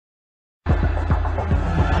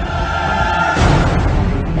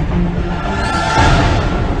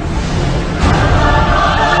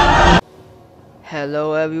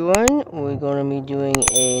Hello everyone, we're going to be doing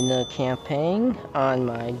another campaign on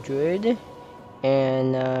my druid,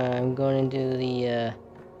 and I'm going to do the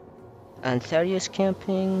Thaldraszus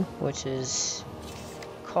campaign, which is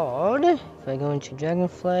called, if I go into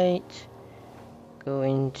DragonFlight, go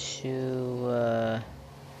into,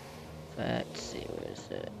 let's see, where is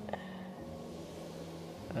it?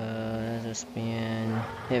 There's a span,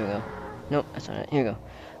 here we go. Nope, that's not it, here we go.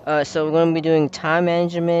 So we're going to be doing time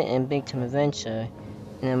management and big time adventure,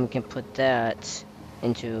 and then we can put that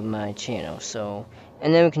into my channel. So,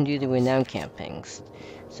 and then we can do the renowned campaigns.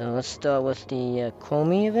 So let's start with the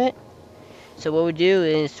Comey of it. So what we do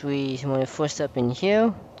is when we first up in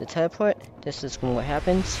here, the teleport, this is what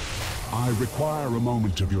happens. I require a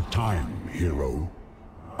moment of your time, hero.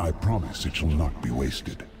 I promise it shall not be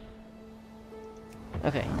wasted.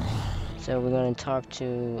 Okay, so we're going to talk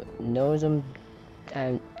to Nozdormu.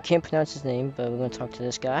 I can't pronounce his name, but we're going to talk to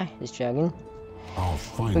this guy, this dragon.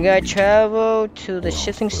 We gotta travel to the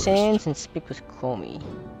shifting sands and speak with Comey.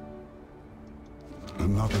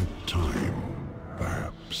 Another time,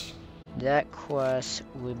 perhaps. That quest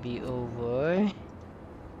would be over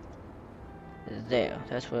there.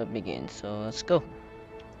 That's where it begins. So let's go.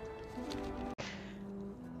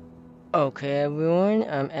 Okay, everyone,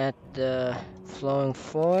 I'm at the Flowing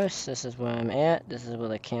Forest. This is where I'm at. This is where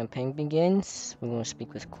the campaign begins. We're going to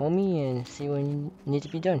speak with Comey and see what needs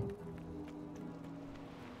to be done.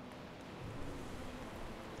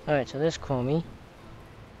 Alright, so there's Comey.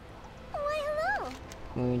 Why, hello.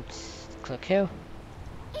 We click here.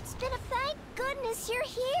 It's been a thank goodness you're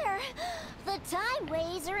here. The time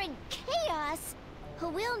waves are in chaos.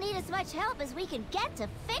 We'll need as much help as we can get to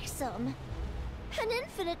fix them. An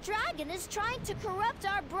infinite dragon is trying to corrupt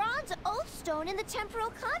our bronze oath stone in the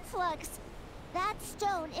temporal conflux. That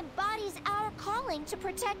stone embodies our calling to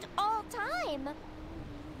protect all time.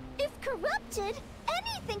 If corrupted,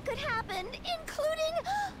 anything could happen, including...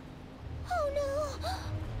 Oh no!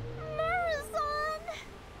 Murrazon!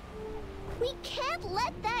 We can't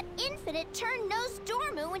let that infinite turn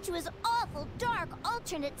Nozdormu into his awful dark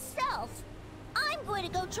alternate self. I'm going to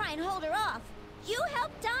go try and hold her off. You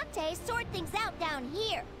help Dante sort things out down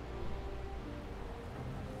here.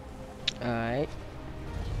 Alright.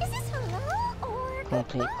 Is this hello or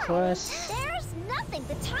Complete goodbye? quest. There's nothing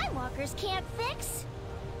the Time Walkers can't fix.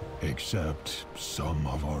 Except some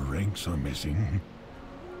of our ranks are missing.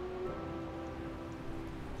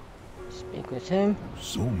 Speak with him.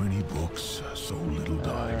 So many books, so little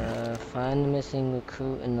time. Find the missing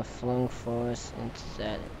recruit in the Flung Forest and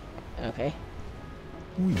set it. Okay.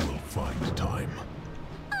 We will find time.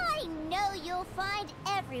 I know you'll find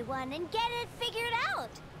everyone and get it figured out.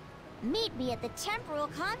 Meet me at the temporal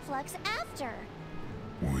conflux after.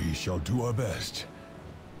 We shall do our best.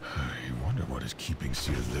 I wonder what is keeping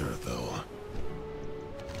Seer there, though.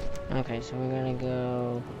 Okay, so we're gonna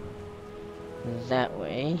go that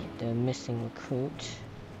way. The missing recruit.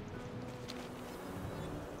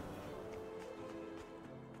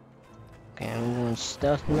 Okay, I'm going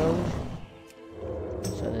stealth mode.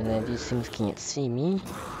 So that these things can't see me.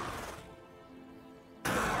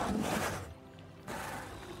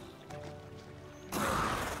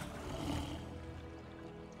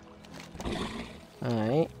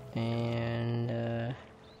 Alright, and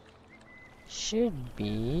should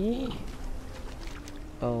be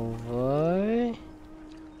over.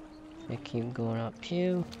 I keep going up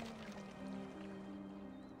here.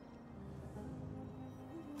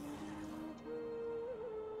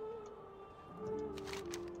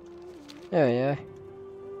 There we are.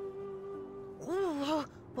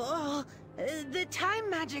 The time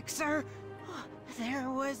magic, sir. There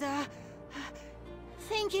was a...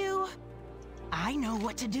 Thank you. I know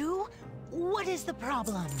what to do. What is the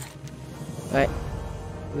problem? Right.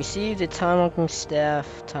 Receive the time walking staff,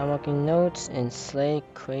 time walking notes, and slay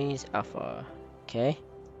Craze Alpha. Okay.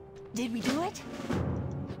 Did we do it?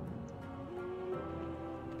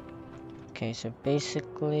 Okay, so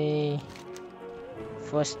basically,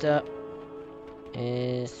 first up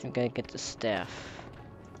is we gotta get the staff.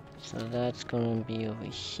 So that's gonna be over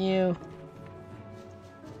here.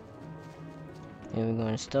 And we're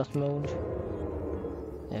going to stealth mode.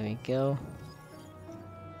 There we go.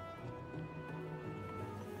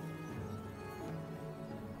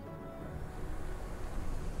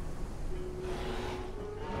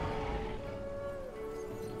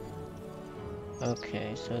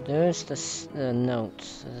 Okay, so there's the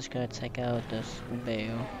notes. So just gonna take out this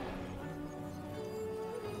veil.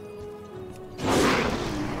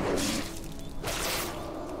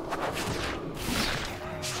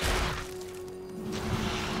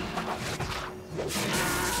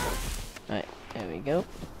 Alright, there we go.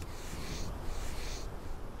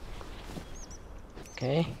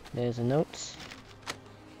 there's a note.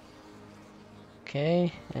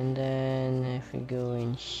 Okay, and then if we go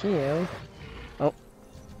in here, oh.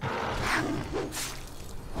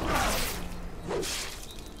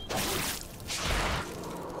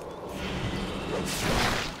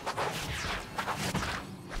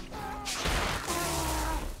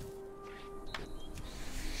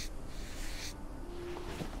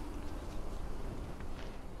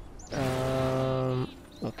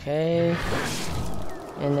 Okay,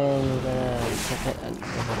 and then we're gonna take it over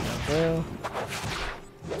there.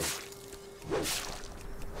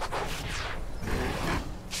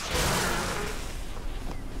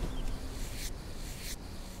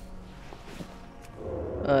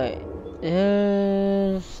 Alright,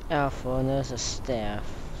 there's Alpha and there's a staff,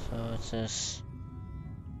 so let's just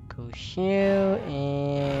go here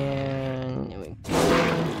and there we go.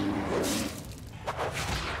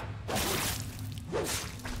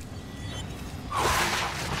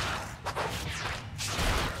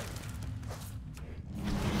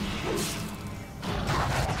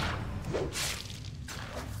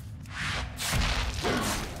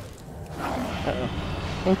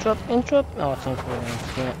 Interrupt. Oh, it's important.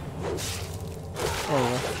 Yeah.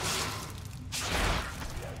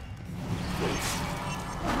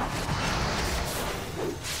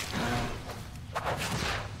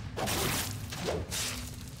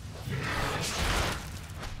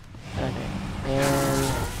 There we go. Okay, and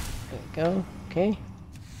there we go. Okay.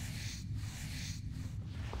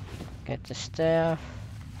 Get the staff.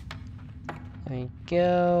 There we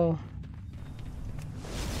go.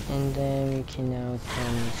 And then we can now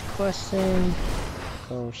turn this question,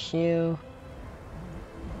 go here,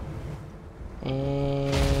 and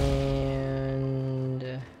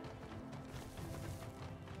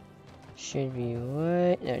should be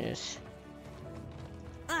right, there it is.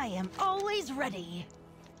 I am always ready.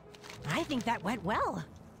 I think that went well.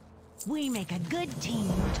 We make a good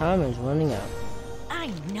team. Time is running out.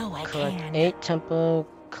 I know I Collect can. 8 temple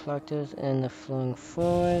collectors in the flowing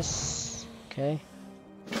forest. Okay.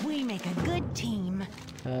 We make a good team.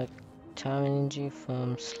 Time and energy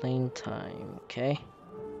from slain time. Okay.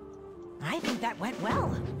 I think that went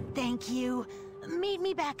well. Thank you. Meet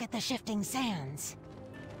me back at the Shifting Sands.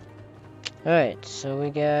 Alright, so we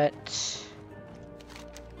got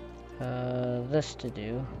this to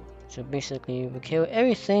do. So basically we kill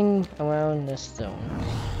everything around this zone.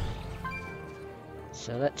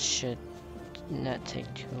 So that should not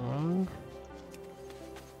take too long.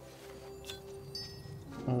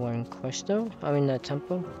 One quest though, I mean the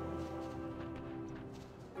temple.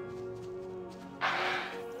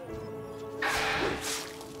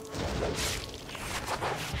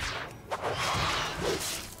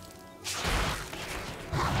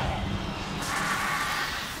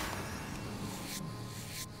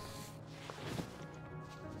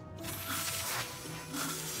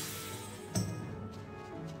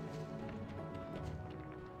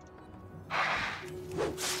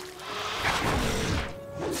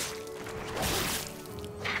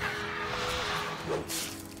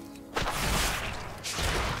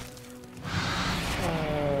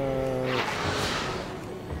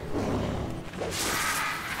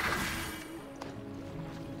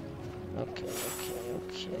 Okay,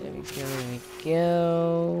 there we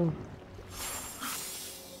go.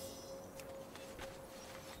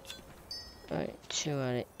 Alright, 2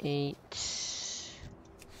 out of 8.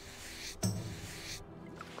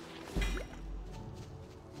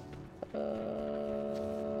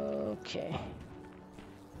 Okay.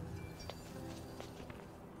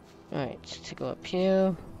 Alright, let's go up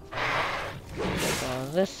here. Take all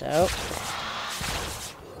this out.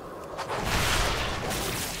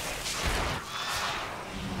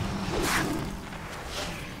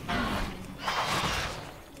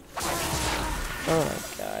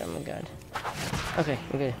 Oh my god. Okay,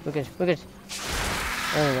 we're good. There we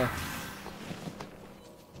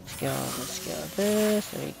go. Let's go this.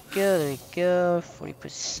 There we go.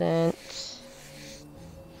 40%.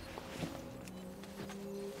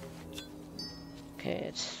 Okay,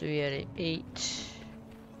 it's 3 out of 8.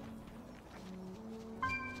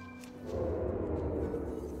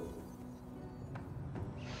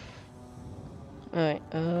 Alright,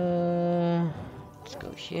 let's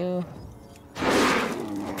go here.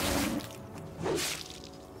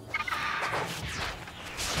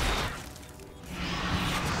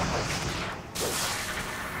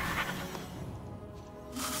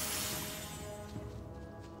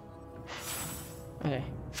 Okay,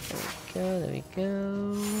 there we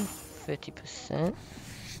go, 50%.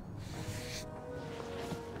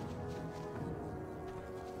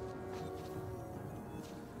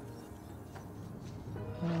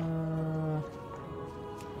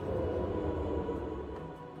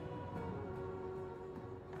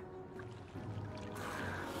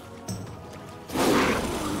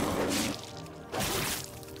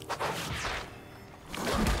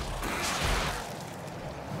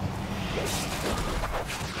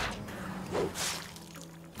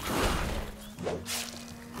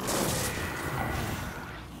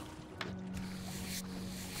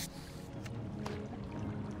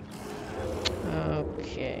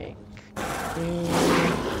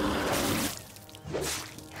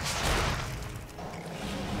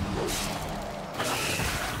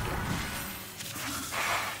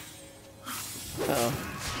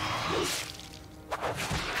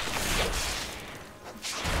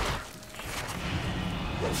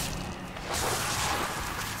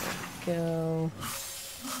 go.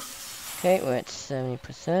 Okay, we're at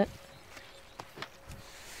 70%.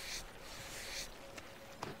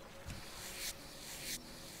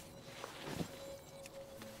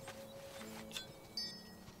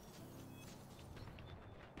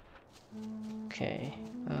 Okay.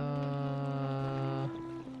 Oh.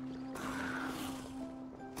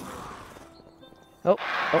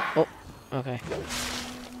 Okay.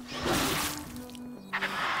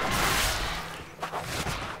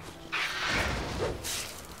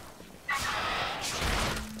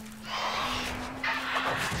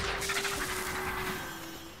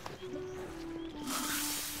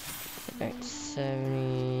 Alright,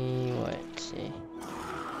 70, let's see.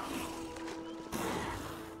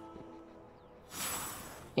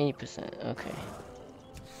 80%, okay.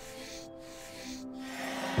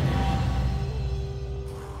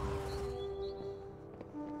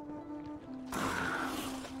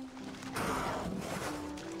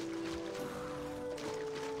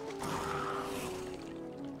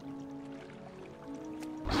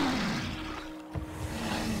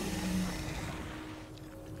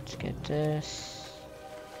 Let's get this.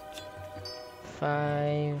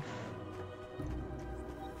 5.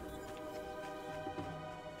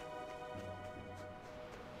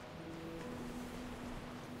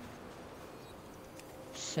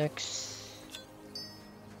 6.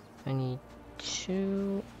 I need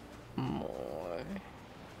 2 more.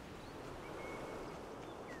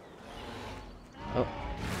 Oh,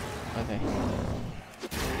 okay.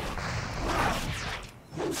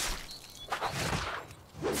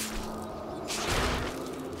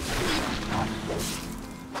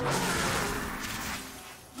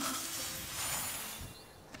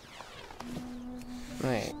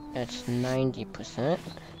 Right, that's 90%.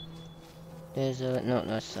 There's a, no,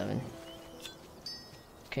 that's 7.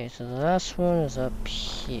 Okay, so the last one is up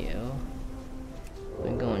here.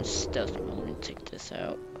 We're going stealth mode and take this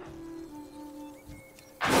out.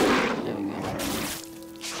 There we go.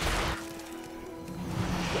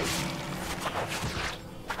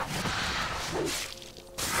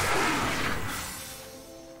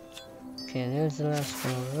 Okay, there's the last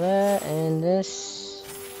one of that, and this.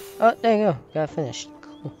 Oh, there you go. Got finished.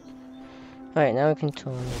 Cool. Alright, now we can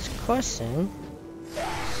turn this course in.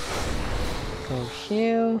 Go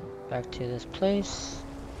here, back to this place.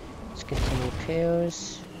 Let's get some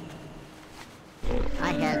repairs.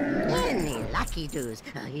 I have many lucky doos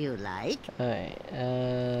you like. Alright,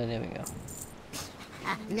 there we go.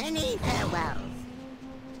 Many farewells.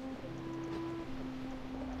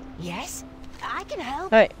 Yes, I can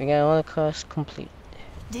help. Alright, we got all the quests complete.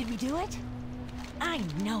 Did we do it? I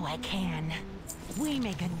know I can. We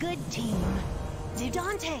make a good team.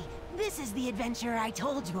 Dante, this is the adventure I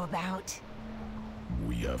told you about.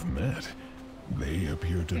 We have met. They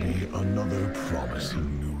appear to be another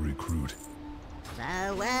promising new recruit.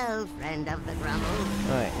 Farewell, friend of the Grumble.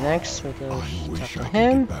 Alright, next we go I talk wish to I could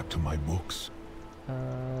him. get back to my books.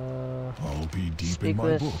 I'll be deep in Speak my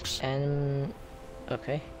with books. and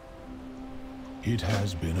okay. It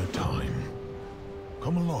has been a time.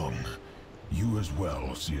 Come along. You as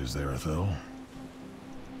well, see as there, Thel.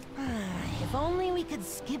 If only we could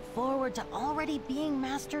skip forward to already being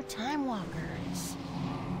Master Time Walkers.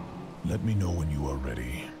 Let me know when you are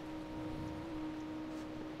ready.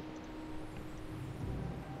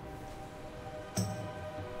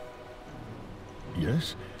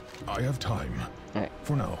 Yes, I have time. Alright,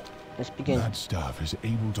 For now. let's begin. That staff is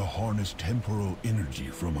able to harness temporal energy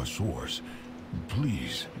from a source.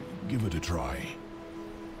 Please, give it a try.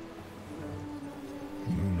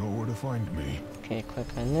 You know where to find me. Okay, click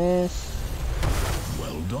on this.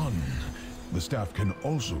 Well done. The staff can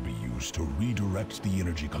also be used to redirect the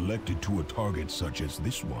energy collected to a target such as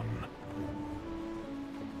this one.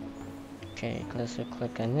 Okay, let's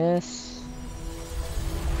click on this.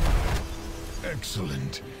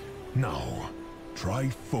 Excellent. Now, try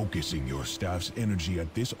focusing your staff's energy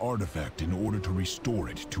at this artifact in order to restore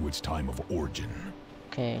it to its time of origin.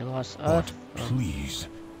 Okay, lost But off. please,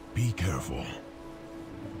 be careful.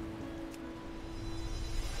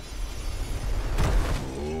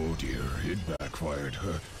 Oh dear, it backfired.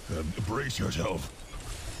 Brace yourself.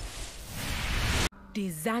 The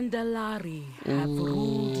Zandalari have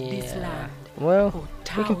ruled this land Well, for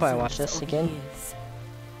we can probably watch thousands this of again. years.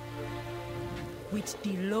 With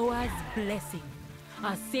Diloa's blessing,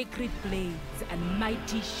 our sacred blades and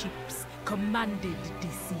mighty ships commanded the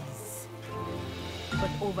seas. But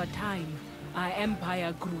over time, our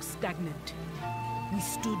empire grew stagnant. We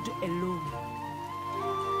stood alone.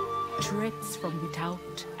 Threats from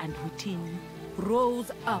without and within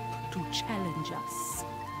rose up to challenge us,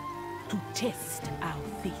 to test our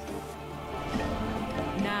faith.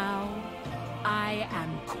 Now, I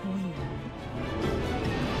am queen.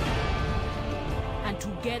 And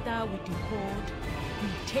together with the Horde, we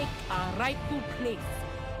take our rightful place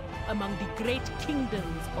among the great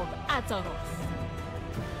kingdoms of Azeroth.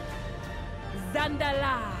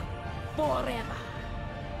 Zandala forever.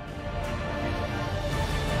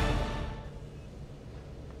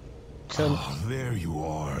 Oh, there you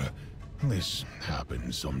are. This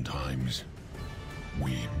happens sometimes.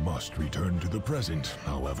 We must return to the present,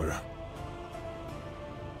 however.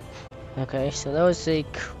 Okay, so that was a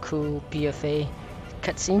cool BFA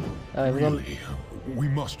cutscene. Alright, Really? We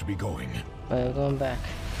must be going. we're going back.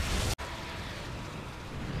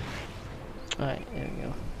 Alright, there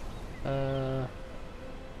we go.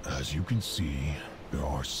 As you can see, there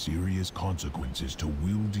are serious consequences to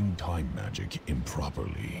wielding time magic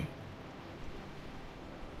improperly.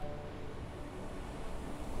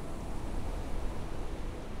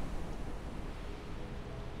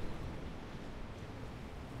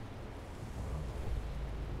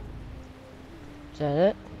 Is that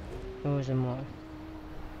it? Or was there more?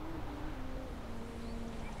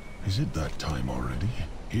 Is it that time already?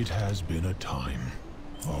 It has been a time.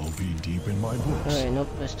 I'll be deep in my books. Alright, nope,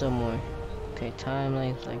 there's still more. Okay,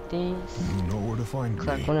 timelines like these. You know where to find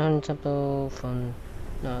Collect me. 100 temple from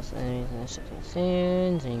North enemies and shifting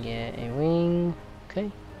sands, and get a ring.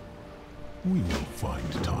 Okay. We will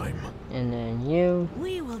find time. And then you.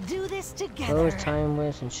 We will do this together. Close time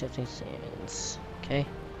waves and shifting sands. Okay.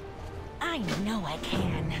 I know I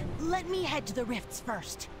can. Let me head to the rifts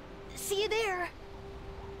first. See you there.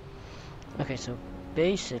 Okay, so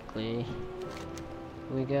basically,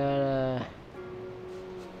 we gotta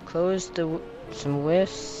close some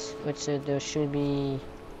rifts, which there should be,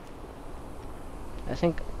 I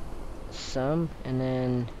think, some, and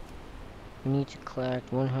then we need to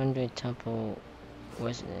collect 100 temple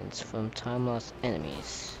residents from time lost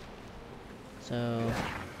enemies. So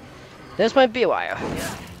this might be a while.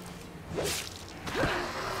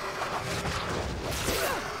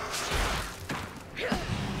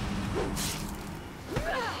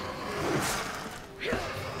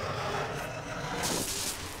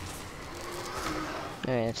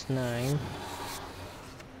 Alright, that's 9.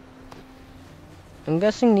 I'm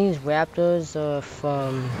guessing these raptors are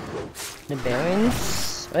from the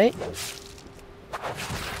Barrens, right?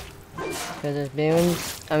 Because there's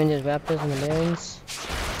Barrens, there's raptors in the Barrens.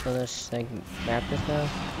 So there's like raptors now.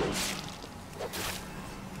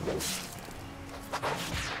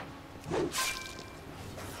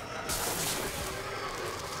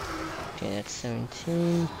 Okay, that's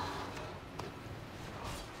 17.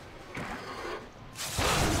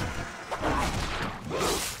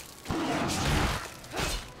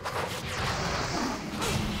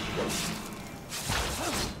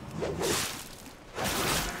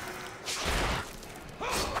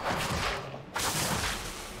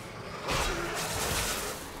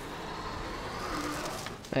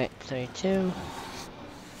 Right, 32.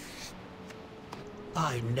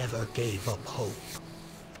 I never gave up hope.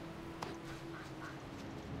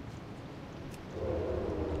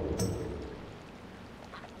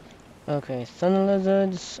 Okay, thunder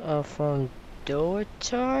lizards are from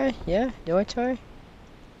Dortar? Yeah, Dortar?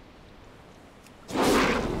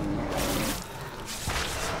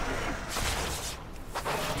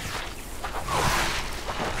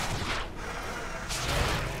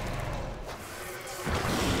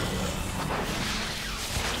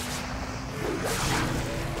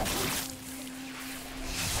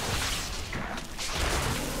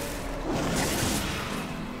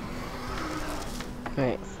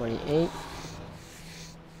 Alright, 48.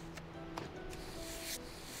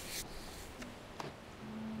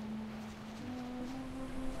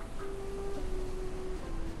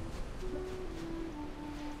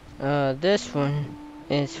 This one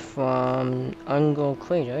is from Ungol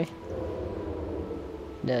Crater.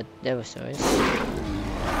 The Devasaurs.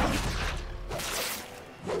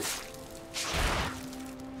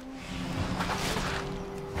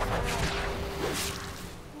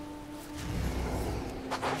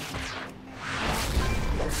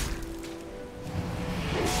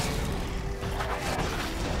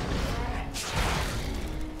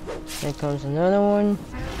 Here comes another one.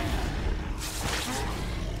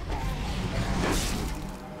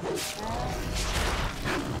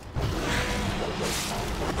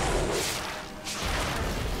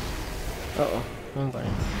 Uh-oh, wrong button.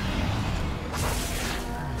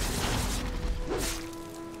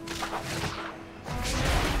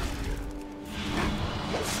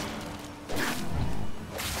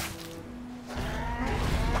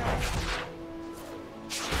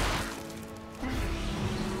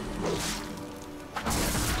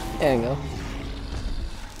 There we go.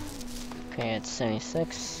 Okay, it's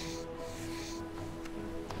 76.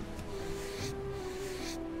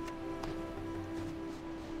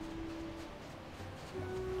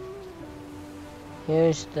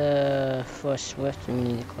 Here's the first rift we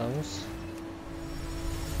need to close.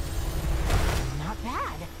 Not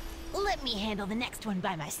bad. Let me handle the next one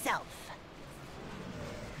by myself.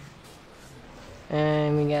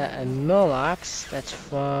 And we got a Molox that's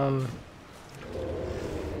from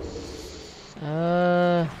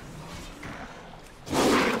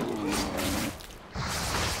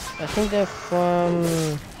I think they're from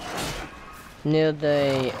near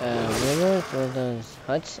the river where those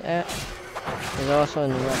huts at. There's also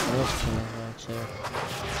in the left on this team as well too.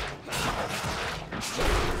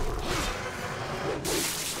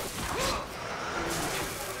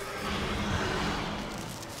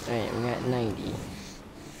 Alright, we got 90.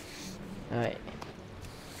 Alright.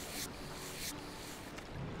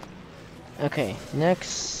 Okay,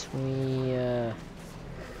 next we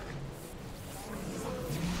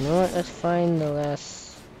you know what, let's find the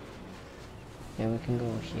last. Yeah, we can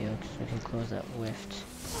go here because we can close that rift.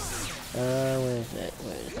 Where is it?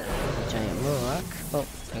 Where is it? There's a giant rock. Oh,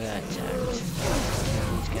 I got attacked.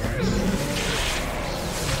 These guys.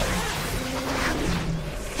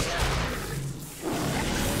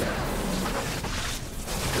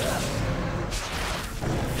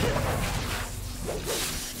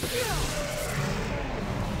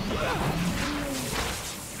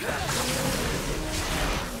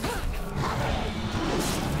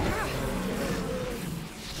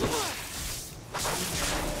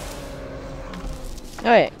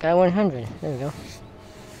 Alright, got 100. There we go.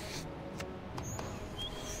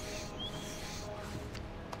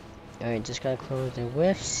 Alright, just gotta close the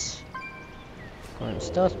rifts. Go in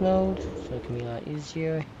stealth mode, so it can be a lot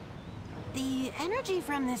easier. The energy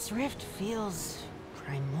from this rift feels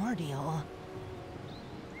primordial.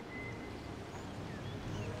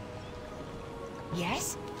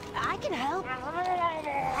 Yes, I can help.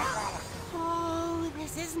 Oh,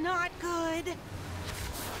 this is not good.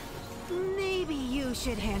 Maybe you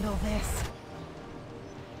should handle this.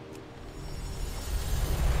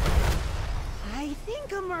 I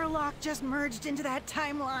think a Murloc just merged into that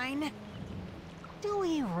timeline. Do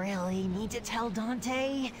we really need to tell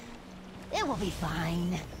Dante? It will be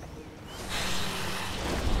fine.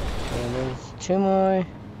 And there's 2 more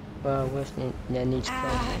rifts that needs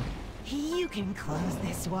closing. You can close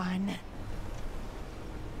this one.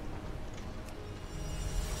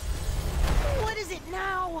 What is it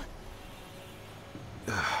now?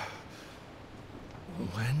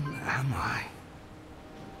 When am I?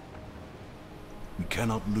 We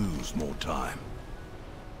cannot lose more time.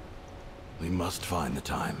 We must find the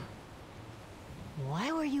time.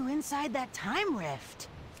 Why were you inside that time rift?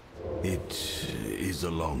 It is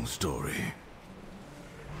a long story.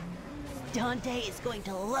 Dante is going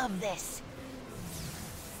to love this.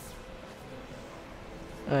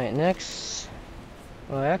 Alright, next.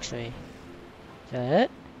 Well, actually, is that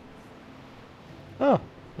it? Oh,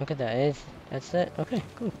 look at that. That's it? Okay,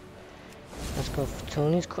 cool. Let's go for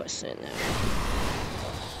Tony's question now.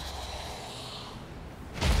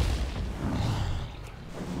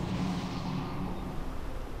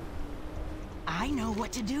 I know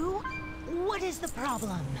what to do. What is the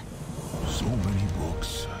problem? So many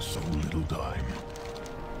books, so little time.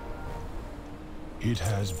 It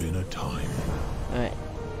has been a time. Alright.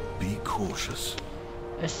 Be cautious.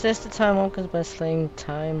 Assist the time walkers by slaying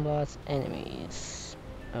time lost enemies.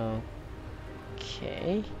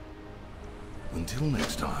 Okay. Until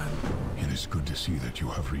next time. It is good to see that you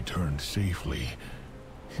have returned safely.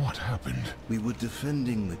 What happened? We were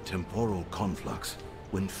defending the temporal conflux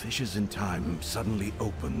when fissures in time suddenly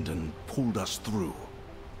opened and pulled us through.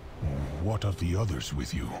 What of the others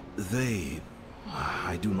with you?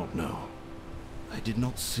 I do not know. I did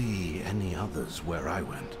not see any others where I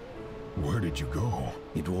went. Where did you go?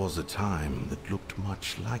 It was a time that looked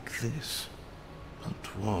much like this,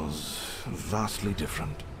 but was vastly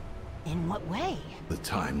different. In what way? The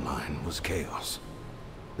timeline was chaos.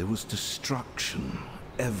 There was destruction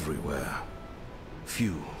everywhere.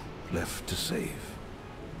 Few left to save.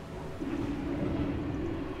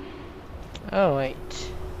 Oh, wait.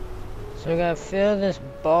 So we gotta fill this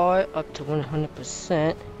bar up to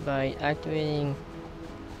 100% by activating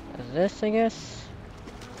this, I guess.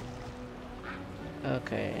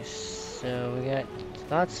 Okay, so we got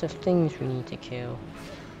lots of things we need to kill.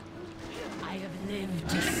 I have lived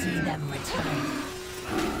to see them return.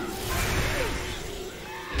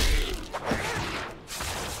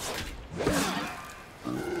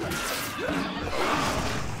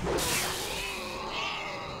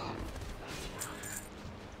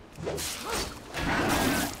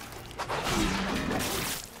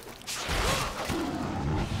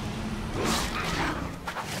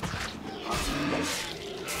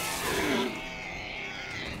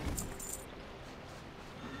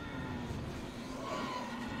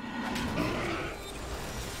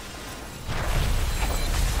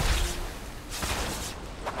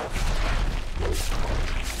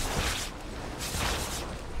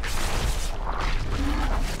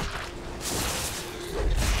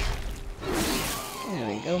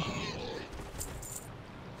 go.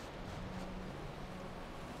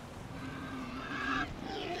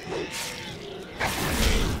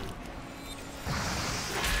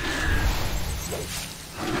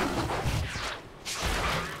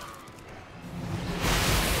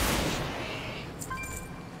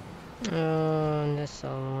 That's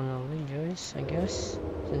all one of the leaders, I guess.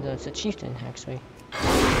 So that's a chieftain, actually.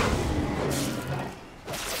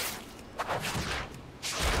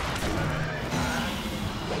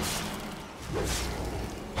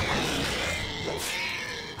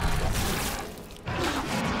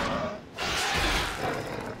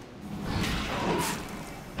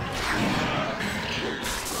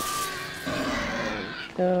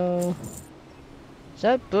 Go. Is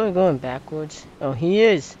that boy going backwards? Oh, he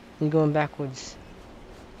is. He's going backwards.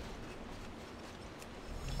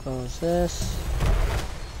 Close this.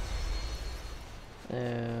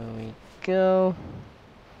 There we go.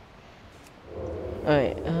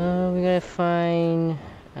 Alright, we gotta find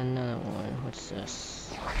another one. What's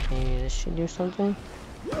this? Maybe this should do something?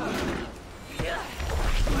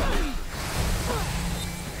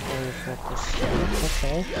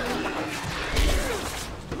 Okay.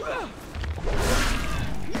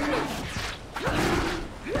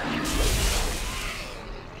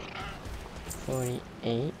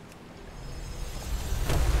 48.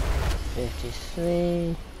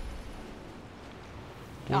 53.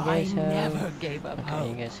 Do you guys have? Never gave up Okay, hope.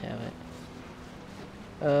 you guys have it.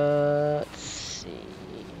 Let's see.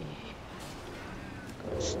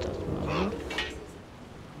 Go to stealth mode.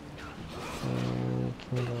 And we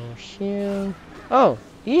can go here. Oh,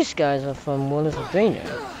 these guys are from World of Albania.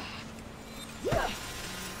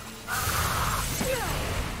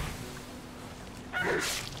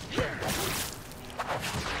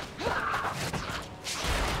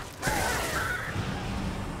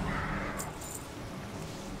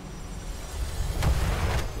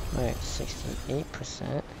 Alright,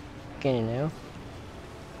 68%. Getting now.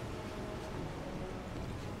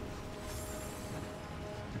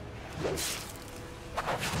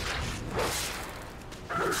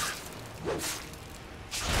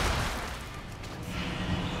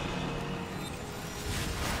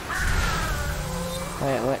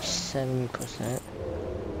 Alright, we're at 70%.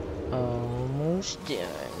 Almost done.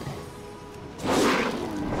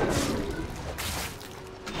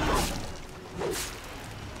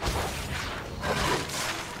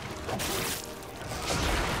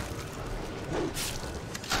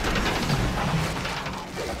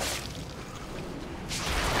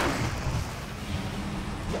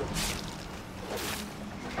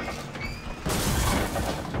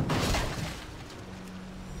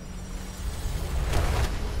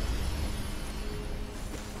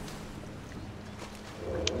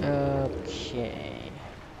 Okay.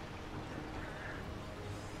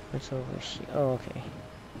 What's over here? Oh, okay.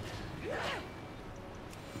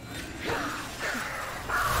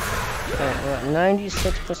 Alright, we're at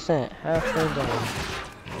 96%, halfway done.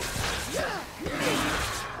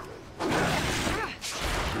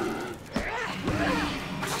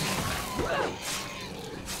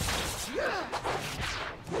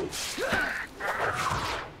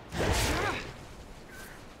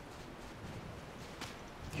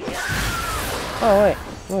 Oh wait,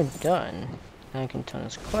 we're done. Now I can turn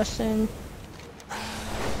this quest in.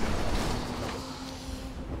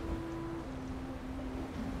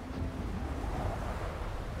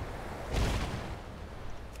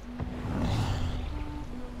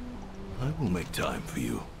 I will make time for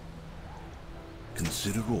you.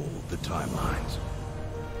 Consider all the timelines.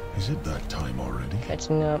 Is it that time already?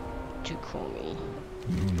 Catching up to Komi.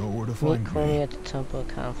 You know where to Meet find Komi me. at the Temple of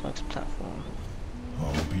Conflicts platform.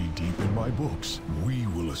 I'll be deep in my books. We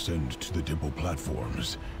will ascend to the temple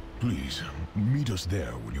platforms. Please, meet us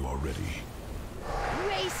there when you are ready.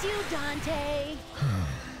 Race you, Dante!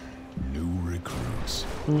 New recruits.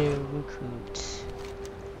 New recruits.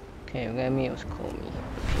 Okay, we're gonna meet with Komi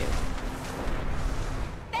up here.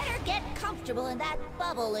 Better get comfortable in that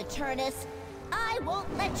bubble, Eternus. I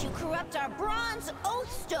won't let you corrupt our bronze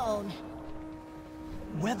oathstone.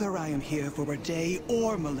 Whether I am here for a day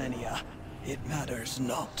or millennia, it matters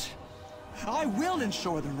not. I will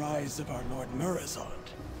ensure the rise of our Lord Murazond.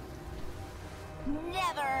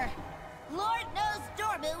 Never! Lord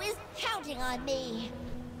Nozdormu is counting on me.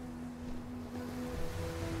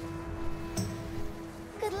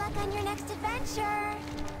 Good luck on your next adventure.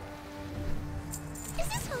 Is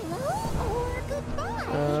this hello or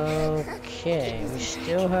goodbye? Okay, we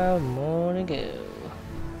still have more to go.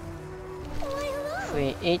 Why hello?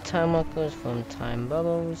 Create 8 time markers from time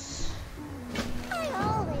bubbles. I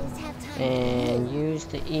always have time. And use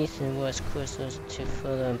the East and West crystals to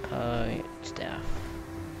further empower staff.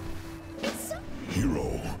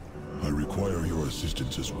 Hero, I require your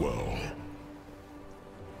assistance as well.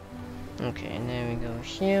 Okay, and then we go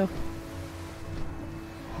here.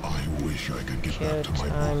 I wish I could get Kill back to my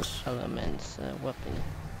time books. elements, weapon.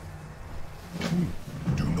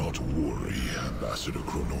 Do not worry, Ambassador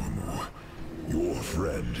Chronormu. Your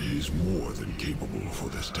friend is more than capable for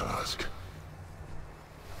this task.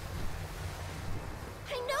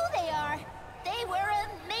 I know they are. They were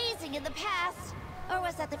amazing in the past. Or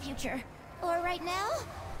was that the future? Or right now?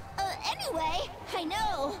 Anyway, I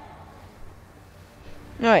know.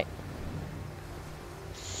 Alright.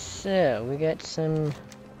 So, we got some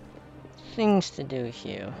things to do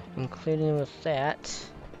here, including with that.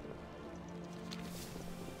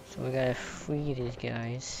 So we gotta free these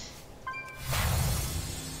guys.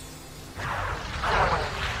 Uh-oh.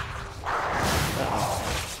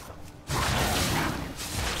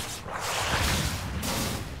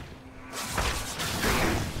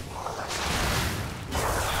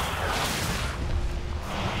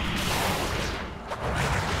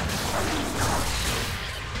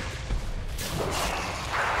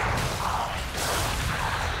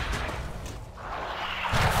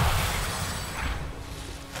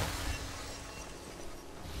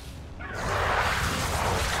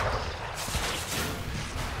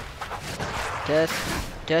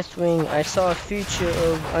 Deathwing, I saw a future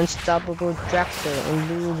of unstoppable Dracta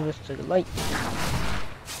imbued with the light.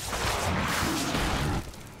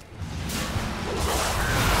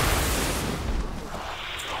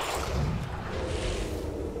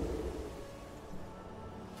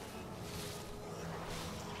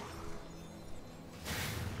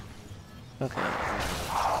 Okay.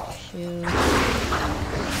 Shield.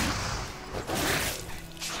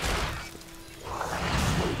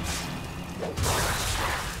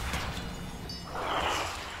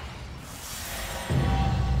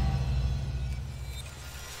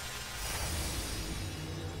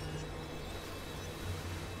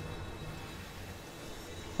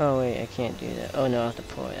 Oh wait, I can't do that. Oh no, I have to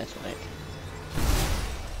pull it, that's right.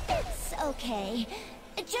 It's okay.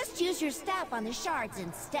 Just use your staff on the shards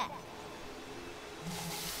instead.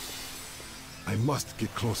 I must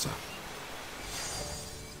get closer.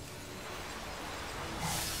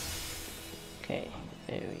 Okay,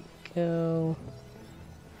 there we go.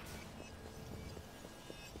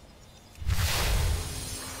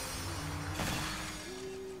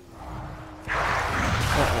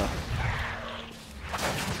 Uh-oh.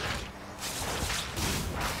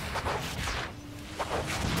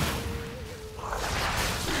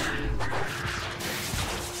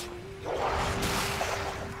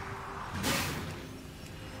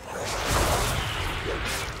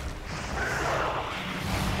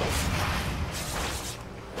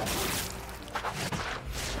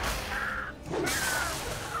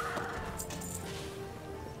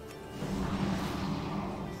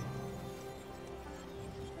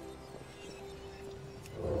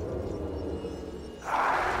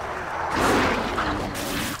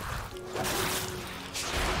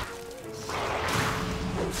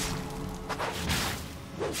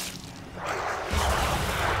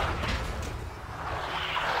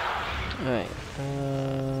 Alright,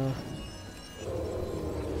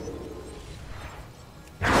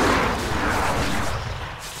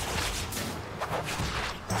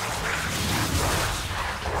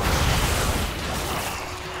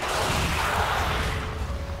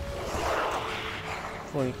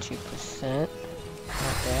 42%,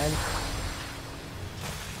 not bad.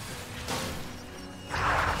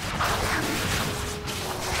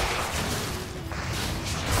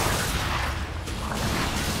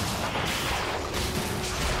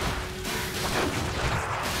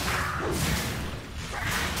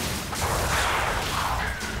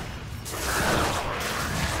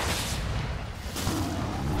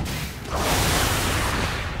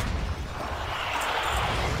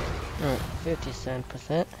 Alright,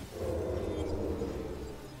 57%.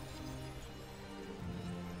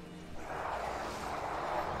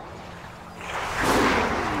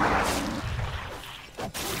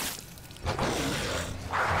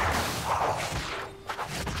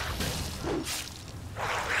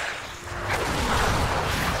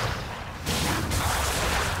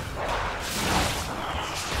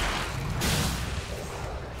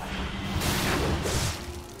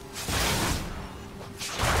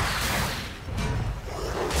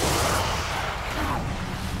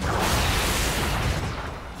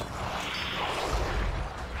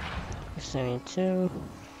 Two.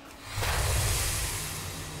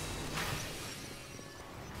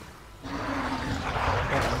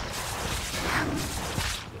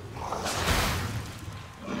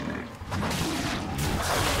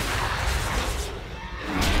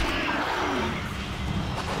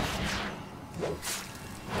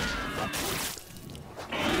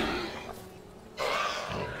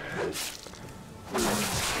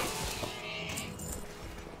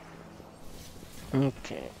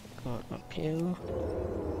 pill.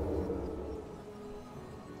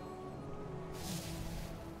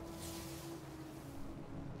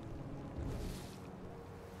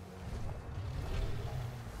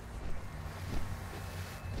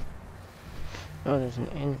 Oh, there's an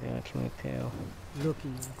anvil I can repair.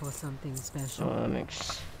 Looking for something special? Oh, that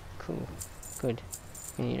makes... Cool. Good.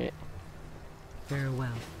 We need it. Very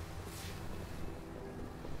well.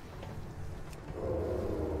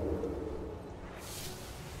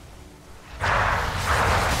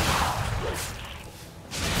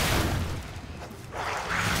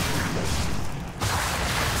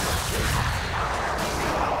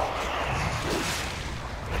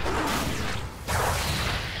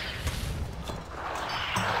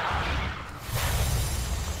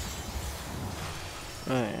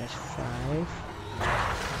 Alright, that's 5.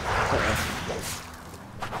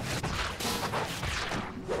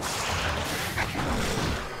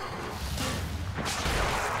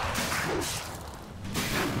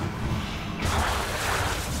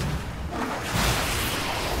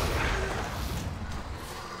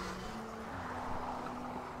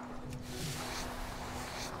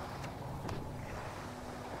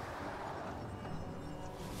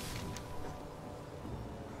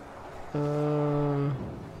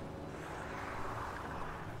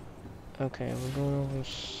 Okay, we're going over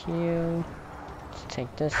here. Let's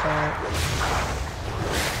take this out.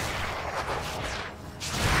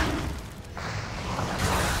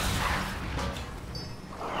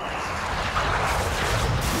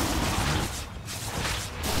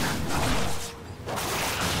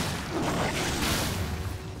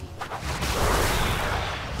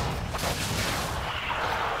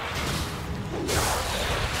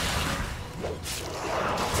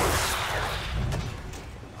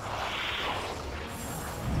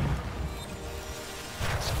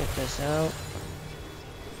 Get this out.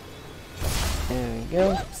 There we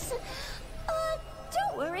go. Whoops!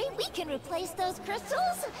 Don't worry, we can replace those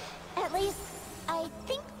crystals. At least, I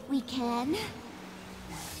think we can.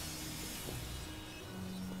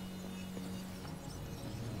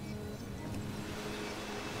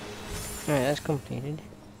 Alright, that's completed.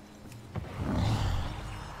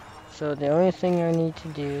 So the only thing I need to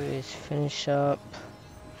do is finish up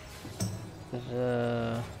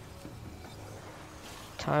the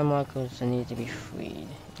time markers that need to be freed.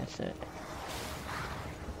 That's it.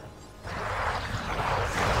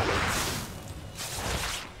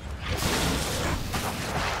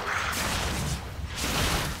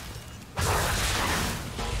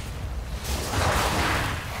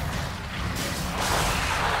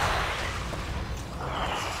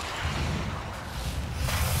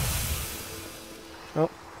 Oh.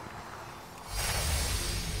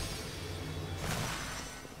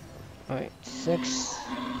 Alright, 6.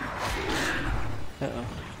 Uh-oh.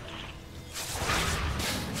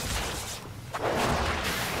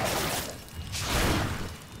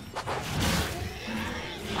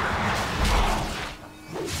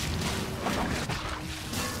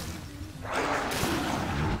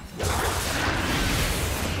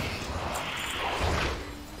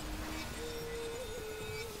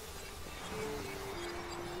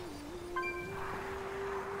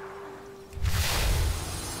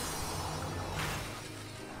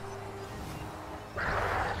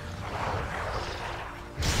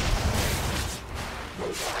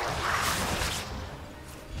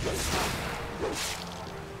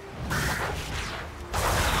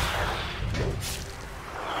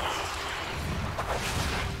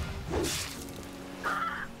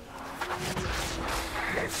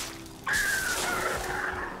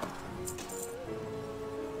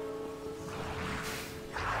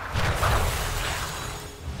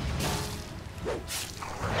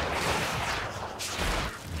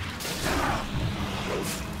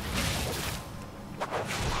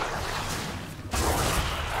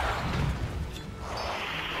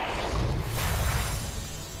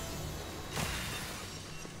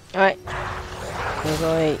 Alright. We'll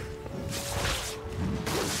go 8.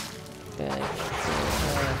 Gotta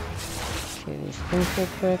kill these things real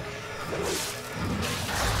quick.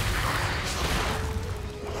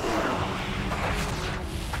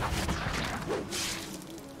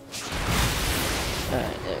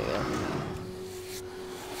 Alright, there we go.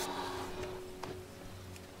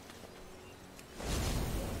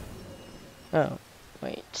 Oh,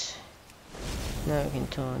 wait. Now we can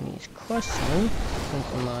turn these quests in, since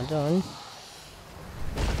I'm all done.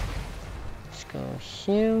 Let's go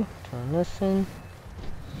here, turn this in.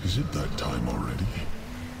 Is it that time already?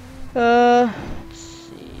 Let's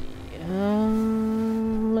see,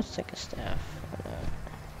 let's take a staff.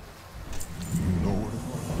 You know what?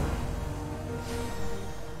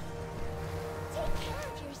 Take care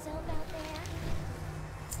of yourself out there.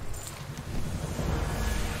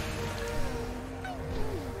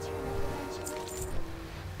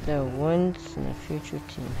 The ones in the future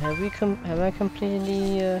team. Have I completed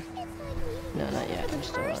the no, not yet. I'm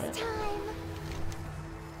still on it.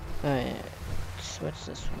 Alright. So what's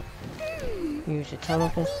this one? Use the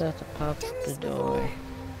tunnel and stuff to pop the door.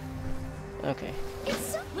 Okay.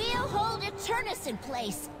 We'll hold Eternus in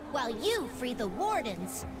place while you free the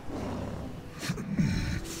wardens.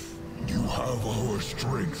 You have our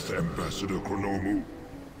strength, Ambassador Chronomu.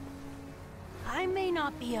 I may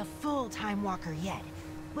not be a full Time Walker yet,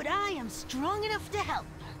 but I am strong enough to help.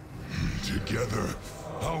 Together,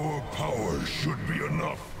 our power should be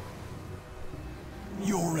enough.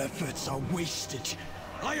 Your efforts are wasted.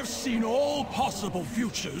 I have seen all possible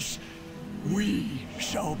futures. We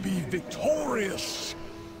shall be victorious.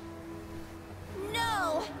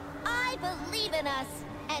 No! I believe in us,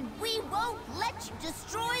 and we won't let you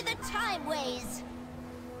destroy the Time Ways.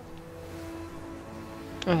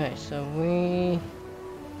 Okay, so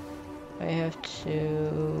I have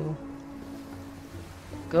to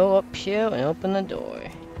go up here and open the door.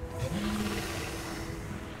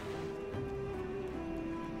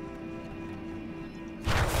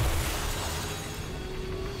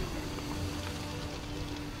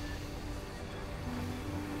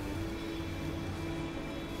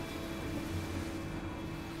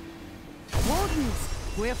 Wardens,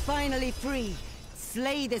 we're finally free.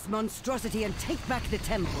 Slay this monstrosity and take back the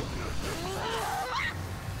temple.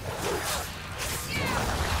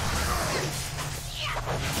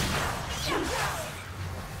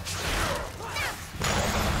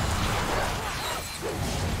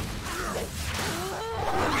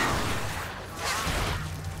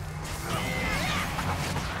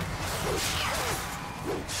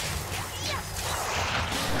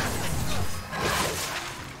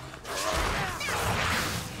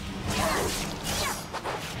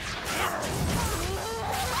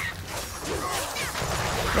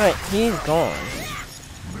 Right, he's gone.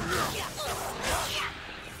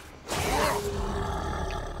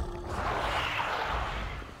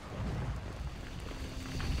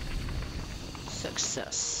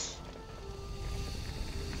 Success.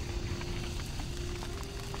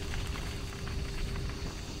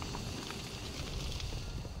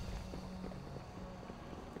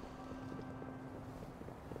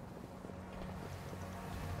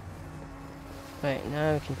 Right,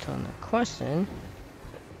 now we can turn the quest in.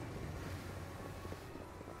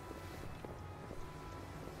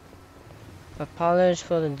 Apologies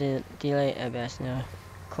for the delay, Ambassador.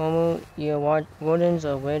 Como, your wardens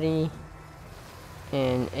are ready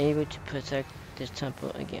and able to protect this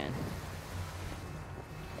temple again.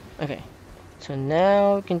 Okay, so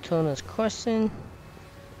now we can turn this quest in.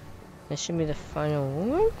 This should be the final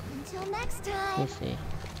one. Until next time. Let's see.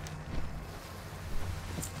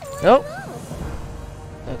 Nope.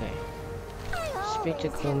 Okay. Speak to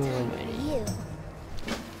Como when ready.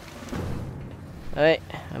 Alright,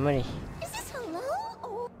 I'm ready.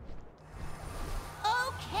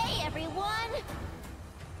 Okay, everyone,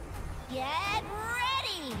 get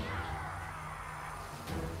ready!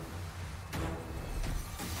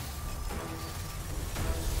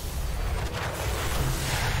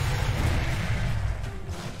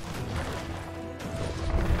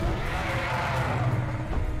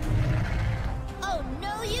 Oh,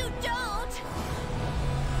 no you don't!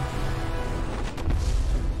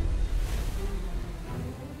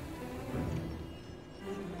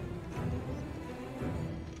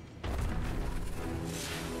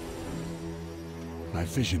 My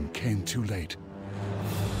vision came too late.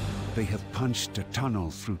 They have punched a tunnel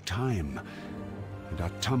through time and are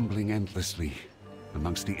tumbling endlessly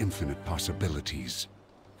amongst the infinite possibilities.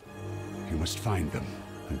 You must find them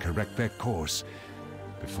and correct their course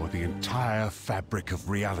before the entire fabric of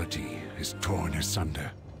reality is torn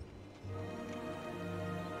asunder.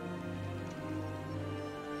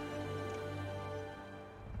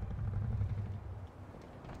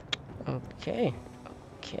 Okay.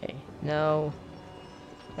 Okay. Now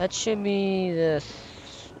that should be it,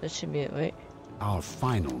 right? Our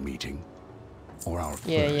final meeting, or our first.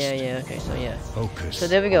 Yeah. Okay, so yeah. Focus. So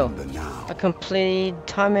there we go. On the now. A completed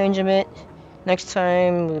time management. Next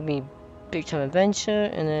time will be big time adventure,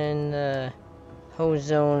 and then the whole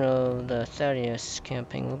zone of the Thaldraszus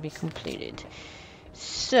campaign will be completed.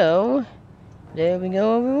 So there we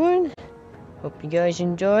go, everyone. Hope you guys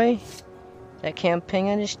enjoy that campaign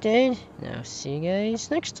I just did. And I'll see you guys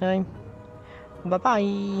next time. Bye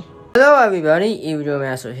bye. Hello everybody, Evil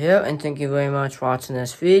Master here, and thank you very much for watching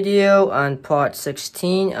this video on part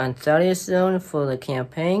 16 on Thaldraszus Zone for the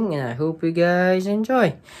campaign, and I hope you guys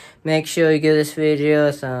enjoy. Make sure you give this video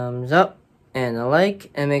a thumbs up, and a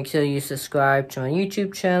like, and make sure you subscribe to my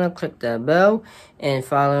YouTube channel, click that bell, and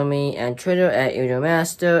follow me on Twitter at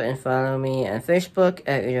EudoMaster, and follow me on Facebook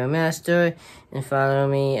at EudoMaster, and follow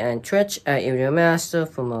me on Twitch at EudoMaster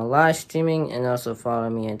for more live streaming, and also follow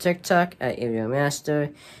me on TikTok at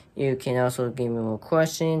EudoMaster. You can also give me more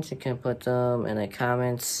questions. You can put them in the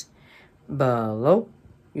comments below.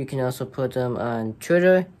 You can also put them on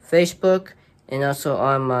Twitter, Facebook, and also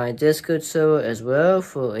on my Discord server as well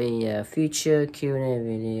for a future Q&A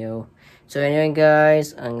video. So anyway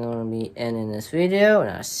guys, I'm going to be ending this video,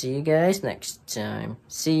 and I'll see you guys next time.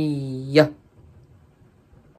 See ya!